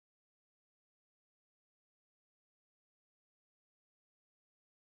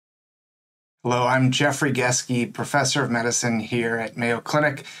Hello, I'm Jeffrey Geske, professor of medicine here at Mayo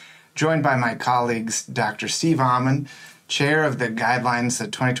Clinic, joined by my colleagues Dr. Steve Ommen, chair of the Guidelines, the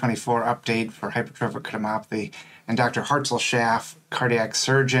 2024 update for hypertrophic cardiomyopathy, and Dr. Hartzell Schaff, cardiac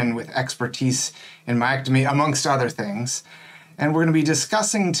surgeon with expertise in myectomy, amongst other things. And we're going to be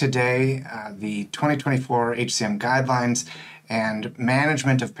discussing today the 2024 HCM guidelines and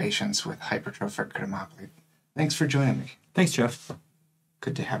management of patients with hypertrophic cardiomyopathy. Thanks for joining me. Thanks, Jeff.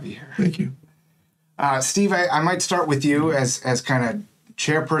 Good to have you here. Thank you. Steve, I might start with you as kind of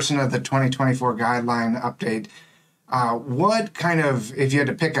chairperson of the 2024 guideline update. What kind of, if you had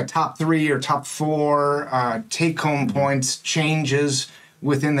to pick a top 3 or top 4 take-home points, changes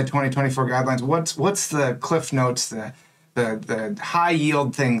within the 2024 guidelines, what's the cliff notes, the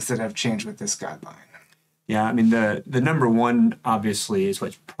high-yield things that have changed with this guideline? Yeah, I mean, the number one, obviously, is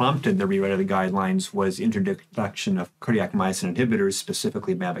what prompted the rewrite of the guidelines was introduction of cardiac myosin inhibitors,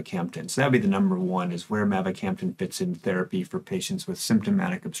 specifically mavacamten. So that would be the number one, is where mavacamten fits in therapy for patients with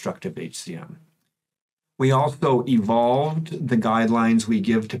symptomatic obstructive HCM. We also evolved the guidelines we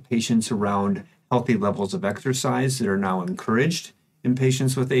give to patients around healthy levels of exercise that are now encouraged in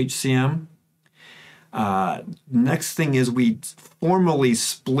patients with HCM. Next thing is we formally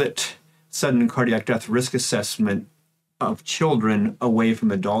split sudden cardiac death risk assessment of children away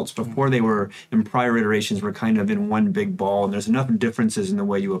from adults. Before, they were, in prior iterations, were kind of in one big ball, and there's enough differences in the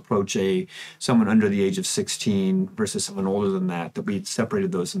way you approach someone under the age of 16 versus someone older than that we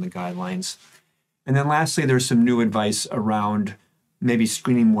separated those in the guidelines. And then lastly, there's some new advice around maybe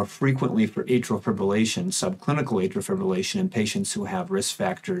screening more frequently for atrial fibrillation, subclinical atrial fibrillation in patients who have risk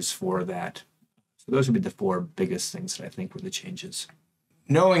factors for that. So those would be the 4 biggest things that I think were the changes.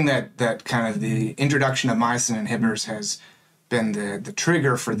 Knowing that kind of the introduction of myosin inhibitors has been the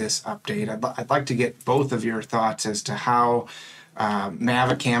trigger for this update, I'd like to get both of your thoughts as to how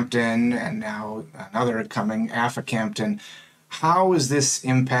mavacamten and now another coming aficamten, how is this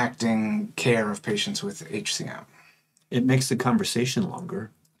impacting care of patients with HCM? It makes the conversation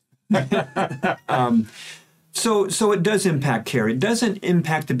longer. So it does impact care. It doesn't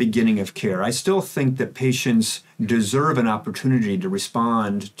impact the beginning of care. I still think that patients deserve an opportunity to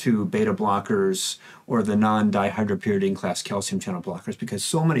respond to beta blockers or the non-dihydropyridine class calcium channel blockers, because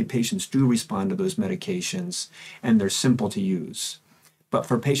so many patients do respond to those medications and they're simple to use. But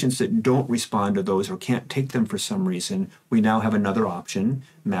for patients that don't respond to those or can't take them for some reason, we now have another option,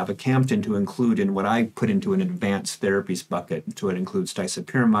 mavacamten, to include in what I put into an advanced therapies bucket. So it includes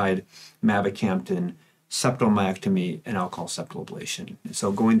disopyramide, mavacamten, septal myectomy, and alcohol septal ablation. And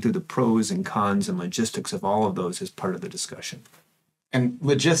so going through the pros and cons and logistics of all of those is part of the discussion. And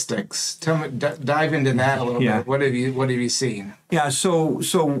logistics, tell me, dive into that a little bit. What have you seen? Yeah,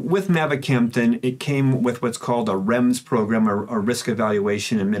 so with mavacamten, it came with what's called a REMS program, or risk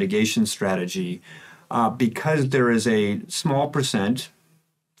evaluation and mitigation strategy, because there is a small percent,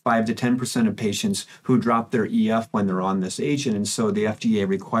 5 to 10% of patients who drop their EF when they're on this agent, and so the FDA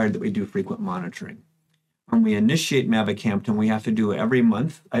required that we do frequent monitoring. When we initiate mavacamten, we have to do every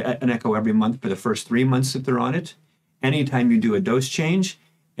month, an echo every month for the first 3 months that they're on it. Anytime you do a dose change,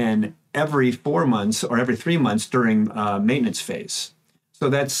 and every 4 months or every 3 months during maintenance phase. So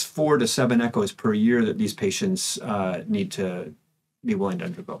that's 4 to 7 echoes per year that these patients need to be willing to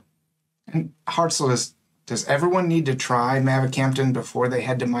undergo. And Hartzell, does everyone need to try mavacamten before they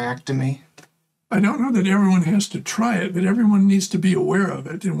head to myectomy? I don't know that everyone has to try it, but everyone needs to be aware of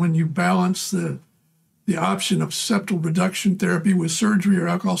it. And when you balance the option of septal reduction therapy with surgery or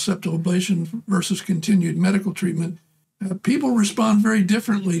alcohol septal ablation versus continued medical treatment, people respond very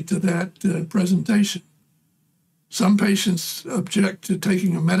differently to that presentation. Some patients object to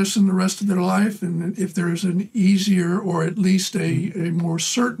taking a medicine the rest of their life, and if there is an easier or at least a more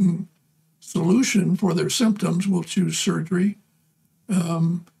certain solution for their symptoms, will choose surgery.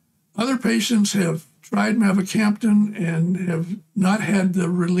 Other patients have tried mavacamten and have not had the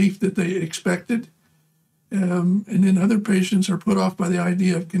relief that they expected. And then other patients are put off by the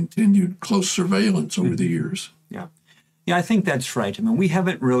idea of continued close surveillance over the years. Yeah, I think that's right. I mean, we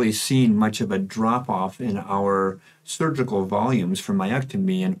haven't really seen much of a drop-off in our surgical volumes for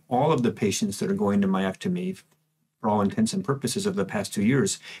myectomy, and all of the patients that are going to myectomy, for all intents and purposes of the past 2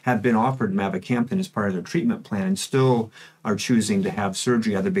 years, have been offered mavacamten as part of their treatment plan and still are choosing to have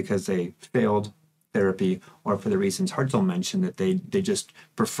surgery, either because they failed therapy or for the reasons Hartzell mentioned, that they just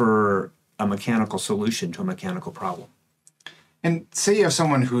prefer a mechanical solution to a mechanical problem. And say you have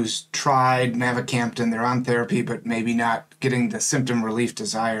someone who's tried mavacamten, they're on therapy, but maybe not getting the symptom relief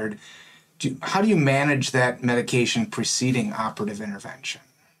desired. How do you manage that medication preceding operative intervention?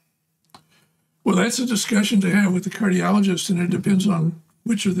 Well, that's a discussion to have with the cardiologist, and it depends on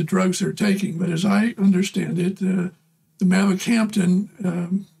which are the drugs they're taking. But as I understand it, the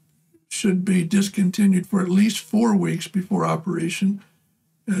mavacamten should be discontinued for at least 4 weeks before operation.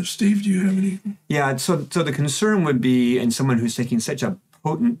 Steve, do you have any? Yeah, so the concern would be in someone who's taking such a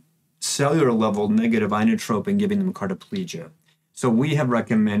potent cellular level negative inotrope giving them cardiplegia. So we have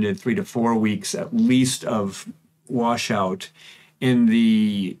recommended 3 to 4 weeks at least of washout. In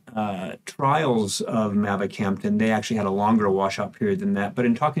the trials of mavacamten, they actually had a longer washout period than that. But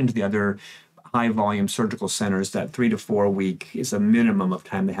in talking to the other high volume surgical centers, that 3 to 4 week is a minimum of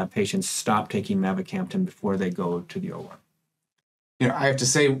time to have patients stop taking mavacamten before they go to the OR. You know, I have to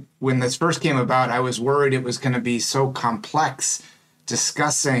say, when this first came about, I was worried it was going to be so complex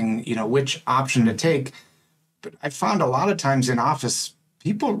discussing, you know, which option to take. But I found a lot of times in office,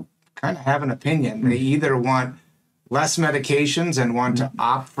 people kind of have an opinion. They either want less medications and want to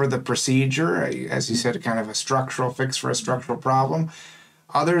opt for the procedure, as you said, kind of a structural fix for a structural problem.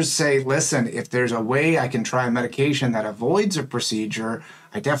 Others say, listen, if there's a way I can try a medication that avoids a procedure,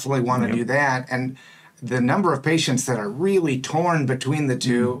 I definitely want to do that. And the number of patients that are really torn between the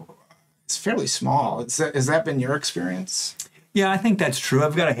two is fairly small. Has that been your experience? Yeah, I think that's true.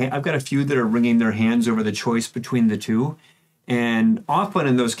 I've got a few that are wringing their hands over the choice between the two. And often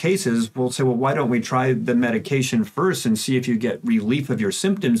in those cases, we'll say, well, why don't we try the medication first and see if you get relief of your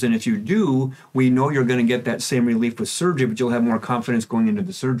symptoms? And if you do, we know you're going to get that same relief with surgery, but you'll have more confidence going into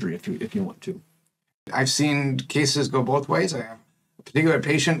the surgery if you want to. I've seen cases go both ways. I have a particular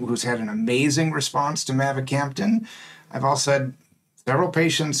patient who's had an amazing response to mavacamten. I've also had several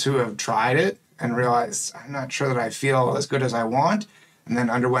patients who have tried it and realized, I'm not sure that I feel as good as I want, and then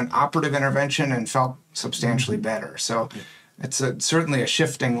underwent operative intervention and felt substantially better. So it's certainly a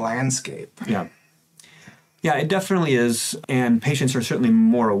shifting landscape. Yeah. Yeah, it definitely is. And patients are certainly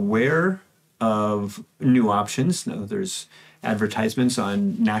more aware of new options. Now, there's advertisements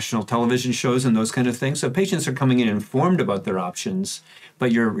on national television shows and those kind of things. So patients are coming in informed about their options.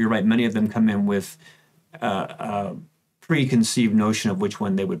 But you're right, many of them come in with a preconceived notion of which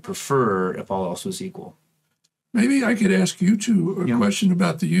one they would prefer if all else was equal. Maybe I could ask you two a question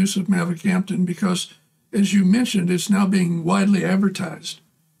about the use of mavacamten, because as you mentioned, it's now being widely advertised.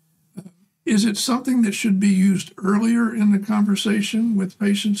 Is it something that should be used earlier in the conversation with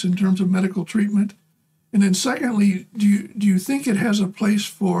patients in terms of medical treatment? And then secondly, do you think it has a place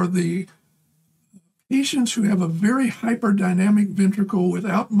for the patients who have a very hyperdynamic ventricle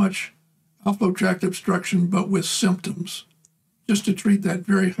without much outflow tract obstruction, but with symptoms, just to treat that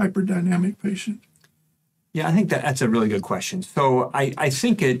very hyperdynamic patient? Yeah, I think that's a really good question. So I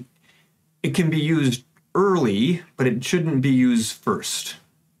think it can be used early, but it shouldn't be used first.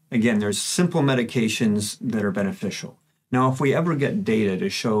 Again, there's simple medications that are beneficial. Now, if we ever get data to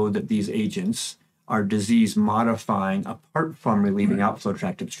show that these agents are disease modifying apart from relieving outflow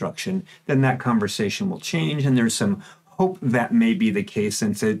tract obstruction, then that conversation will change, and there's some hope that may be the case,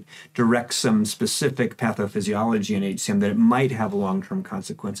 since it directs some specific pathophysiology in HCM, that it might have long-term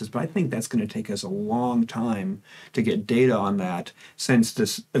consequences. But I think that's going to take us a long time to get data on that. Since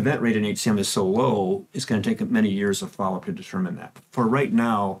this event rate in HCM is so low, it's going to take many years of follow-up to determine that. For right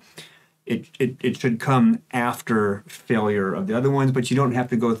now, it should come after failure of the other ones, but you don't have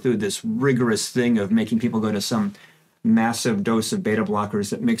to go through this rigorous thing of making people go to some massive dose of beta blockers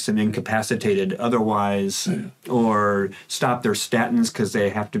that makes them incapacitated otherwise, or stop their statins because they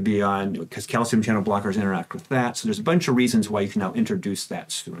have to be on, because calcium channel blockers interact with that. So there's a bunch of reasons why you can now introduce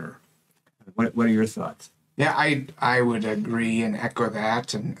that sooner. What are your thoughts? Yeah, I would agree and echo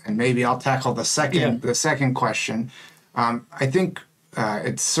that, and maybe I'll tackle the second question. I think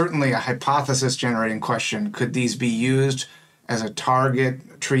it's certainly a hypothesis-generating question. Could these be used as a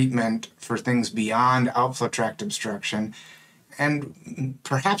target treatment for things beyond outflow tract obstruction? And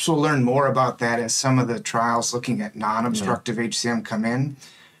perhaps we'll learn more about that as some of the trials looking at non-obstructive HCM come in.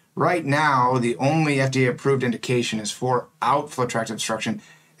 Right now, the only FDA-approved indication is for outflow tract obstruction.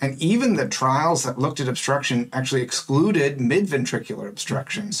 And even the trials that looked at obstruction actually excluded mid-ventricular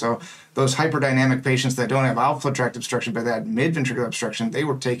obstruction. So those hyperdynamic patients that don't have outflow tract obstruction but that mid-ventricular obstruction, they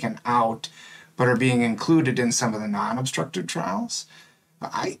were taken out, but are being included in some of the non-obstructive trials.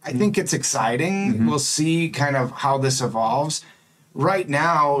 I think it's exciting. We'll see kind of how this evolves. Right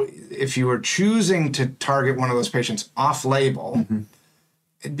now, if you were choosing to target one of those patients off-label,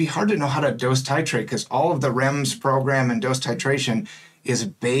 it'd be hard to know how to dose titrate, because all of the REMS program and dose titration is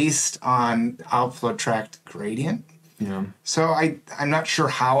based on outflow tract gradient. So I'm not sure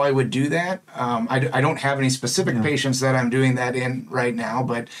how I would do that. I don't have any specific patients that I'm doing that in right now,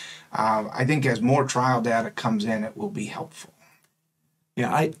 but I think as more trial data comes in, it will be helpful.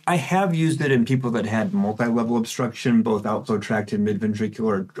 Yeah, I have used it in people that had multi-level obstruction, both outflow tract and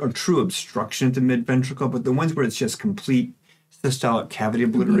mid-ventricular, or true obstruction at the mid-ventricle, but the ones where it's just complete systolic cavity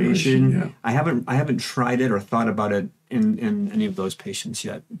obliteration, Yeah. I haven't tried it or thought about it in any of those patients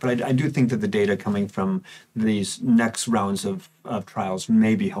yet. But I do think that the data coming from these next rounds of trials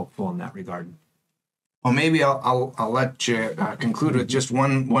may be helpful in that regard. Well, maybe I'll let you conclude with just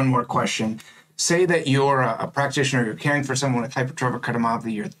one more question. Say that you're a practitioner, you're caring for someone with hypertrophic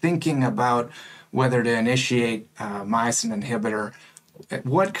cardiomyopathy, you're thinking about whether to initiate myosin inhibitor.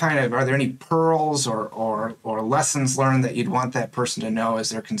 What kind of, are there any pearls or lessons learned that you'd want that person to know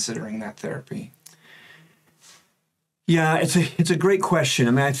as they're considering that therapy? Yeah, it's a great question.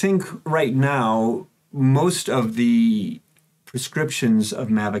 I mean, I think right now most of the prescriptions of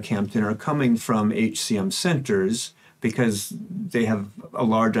mavacamten are coming from HCM centers because they have a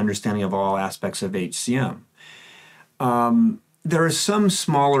large understanding of all aspects of HCM. There are some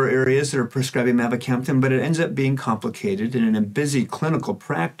smaller areas that are prescribing mavacamten, but it ends up being complicated. And in a busy clinical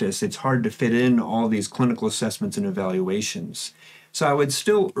practice, it's hard to fit in all these clinical assessments and evaluations. So I would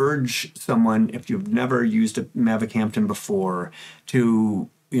still urge someone, if you've never used a mavacamten before, to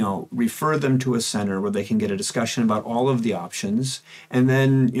refer them to a center where they can get a discussion about all of the options, and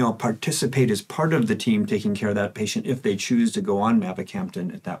then participate as part of the team taking care of that patient if they choose to go on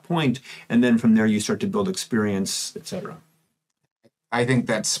mavacamten at that point, and then from there you start to build experience, etc. I think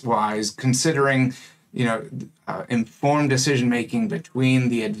that's wise, considering informed decision making between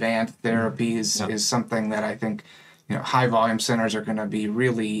the advanced therapies is something that I think high volume centers are going to be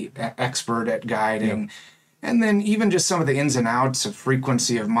really expert at guiding. Yep. And then even just some of the ins and outs of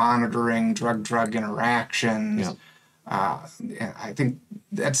frequency of monitoring, drug-drug interactions. Yep. I think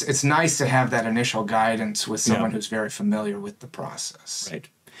it's nice to have that initial guidance with someone who's very familiar with the process. Right.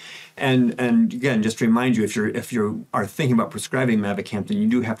 And again, just to remind you, if you are thinking about prescribing mavacamten, you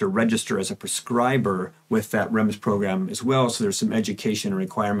do have to register as a prescriber with that REMS program as well. So there's some education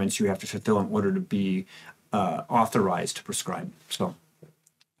requirements you have to fulfill in order to be authorized to prescribe. So.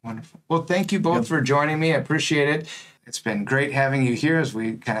 Wonderful. Well, thank you both for joining me. I appreciate it. It's been great having you here as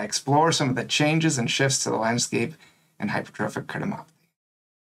we kind of explore some of the changes and shifts to the landscape in hypertrophic cardiomyopathy.